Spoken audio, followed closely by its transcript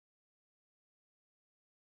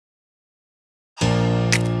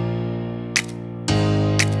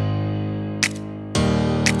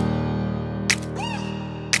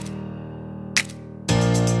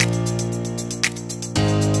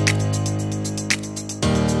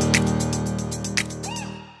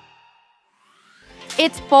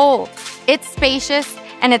It's bold, it's spacious,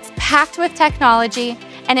 and it's packed with technology,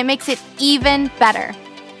 and it makes it even better.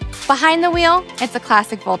 Behind the wheel, it's a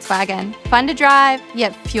classic Volkswagen, fun to drive,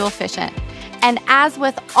 yet fuel efficient. And as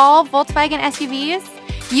with all Volkswagen SUVs,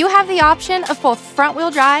 you have the option of both front-wheel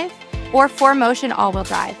drive or 4Motion all-wheel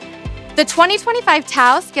drive. The 2025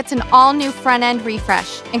 Taos gets an all-new front-end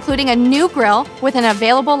refresh, including a new grille with an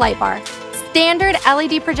available light bar, standard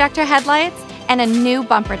LED projector headlights, and a new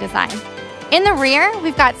bumper design. In the rear,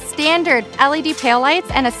 we've got standard LED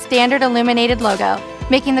taillights and a standard illuminated logo,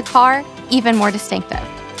 making the car even more distinctive.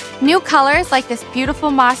 New colors like this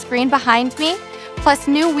beautiful moss green behind me, plus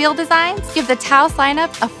new wheel designs give the Taos lineup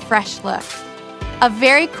a fresh look. A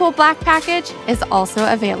very cool black package is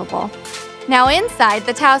also available. Now inside,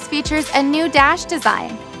 the Taos features a new dash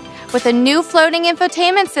design with a new floating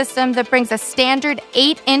infotainment system that brings a standard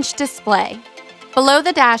 8-inch display. Below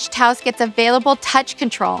the dash, Taos gets available touch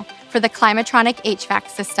control for the Climatronic HVAC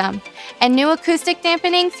system, and new acoustic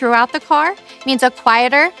dampening throughout the car means a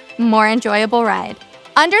quieter, more enjoyable ride.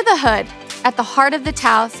 Under the hood, at the heart of the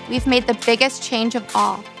Taos, we've made the biggest change of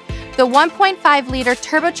all. The 1.5-liter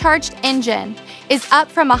turbocharged engine is up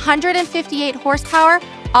from 158 horsepower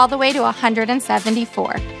all the way to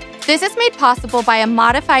 174. This is made possible by a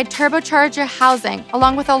modified turbocharger housing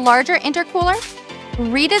along with a larger intercooler,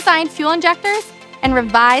 redesigned fuel injectors, and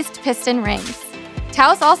revised piston rings.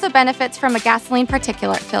 Taos also benefits from a gasoline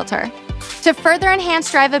particulate filter. To further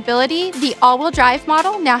enhance drivability, the all-wheel drive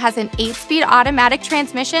model now has an 8-speed automatic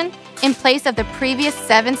transmission in place of the previous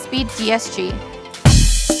 7-speed DSG.